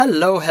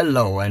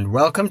Hello, and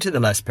welcome to the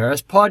Les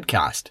Paris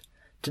podcast.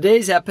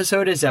 Today's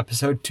episode is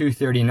episode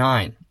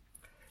 239.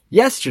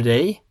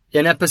 Yesterday,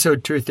 in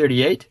episode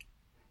 238,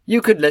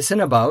 you could listen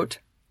about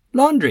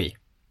laundry.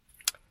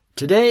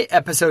 Today,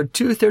 episode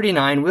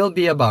 239 will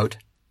be about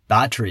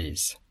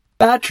batteries.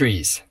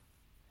 Batteries.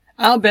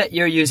 I'll bet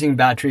you're using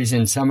batteries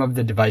in some of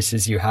the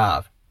devices you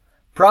have.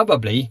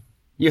 Probably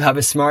you have a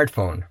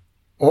smartphone,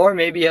 or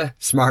maybe a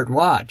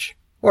smartwatch,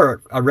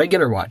 or a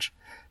regular watch.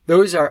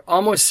 Those are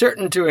almost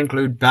certain to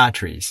include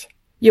batteries.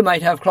 You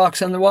might have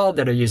clocks on the wall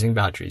that are using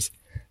batteries.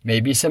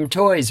 Maybe some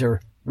toys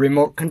or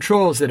remote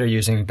controls that are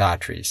using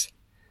batteries.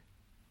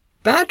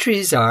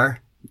 Batteries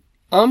are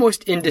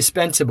almost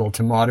indispensable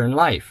to modern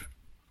life.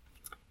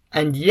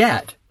 And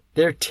yet,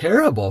 they're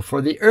terrible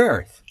for the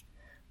earth.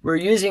 We're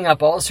using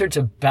up all sorts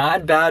of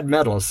bad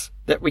metals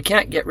that we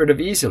can't get rid of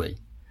easily.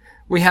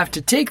 We have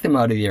to take them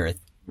out of the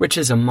earth, which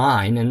is a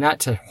mine, and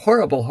that's a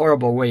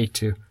horrible way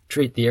to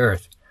treat the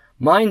earth.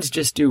 Mines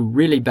just do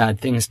really bad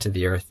things to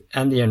the earth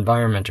and the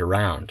environment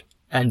around,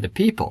 and the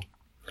people.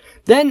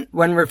 Then,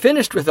 when we're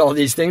finished with all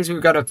these things,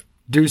 we've got to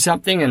do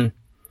something,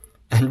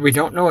 and we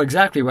don't know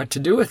exactly what to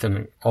do with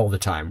them all the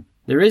time.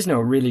 There is no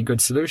really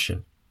good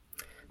solution.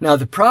 Now,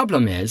 the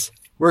problem is,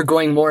 we're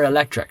going more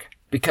electric,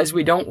 because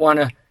we don't want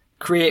to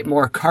create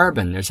more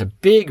carbon. There's a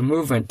big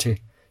movement to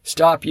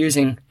stop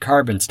using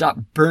carbon, stop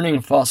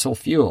burning fossil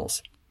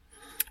fuels.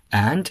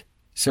 And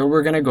so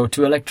we're going to go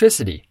to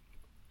electricity.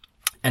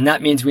 And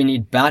that means we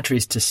need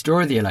batteries to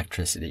store the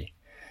electricity.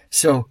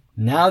 So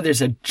now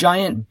there's a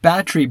giant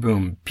battery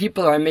boom.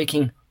 People are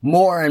making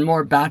more and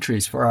more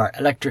batteries for our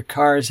electric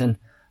cars and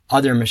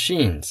other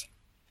machines.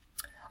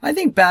 I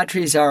think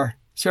batteries are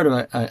sort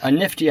of a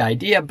nifty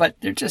idea, but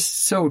they're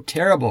just so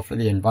terrible for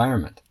the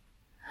environment.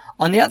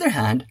 On the other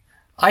hand,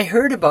 I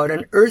heard about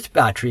an earth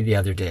battery the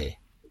other day.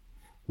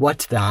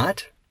 What's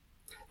that?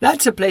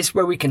 That's a place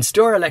where we can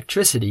store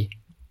electricity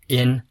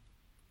in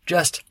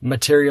just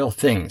material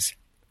things.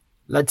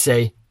 Let's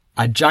say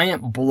a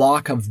giant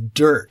block of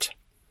dirt.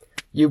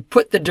 You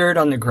put the dirt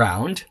on the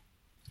ground,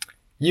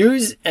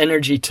 use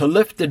energy to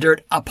lift the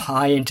dirt up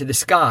high into the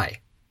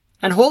sky,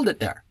 and hold it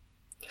there.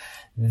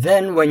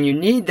 Then when you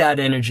need that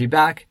energy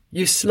back,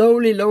 you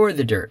slowly lower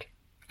the dirt.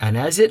 And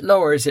as it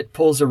lowers, it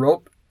pulls a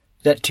rope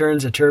that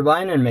turns a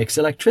turbine and makes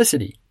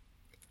electricity.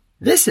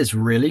 This is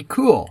really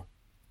cool.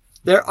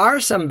 There are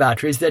some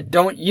batteries that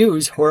don't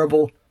use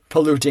horrible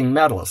polluting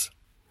metals.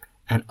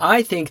 And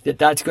I think that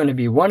that's going to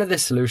be one of the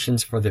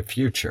solutions for the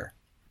future.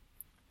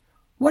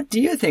 What do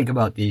you think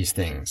about these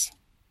things?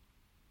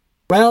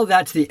 Well,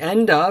 that's the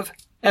end of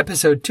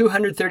episode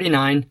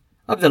 239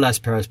 of the Les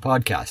Paris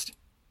podcast.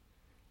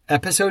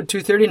 Episode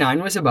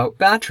 239 was about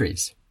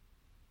batteries.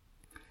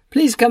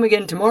 Please come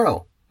again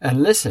tomorrow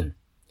and listen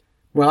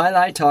while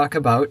I talk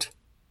about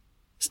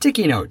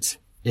sticky notes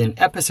in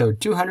episode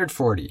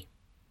 240.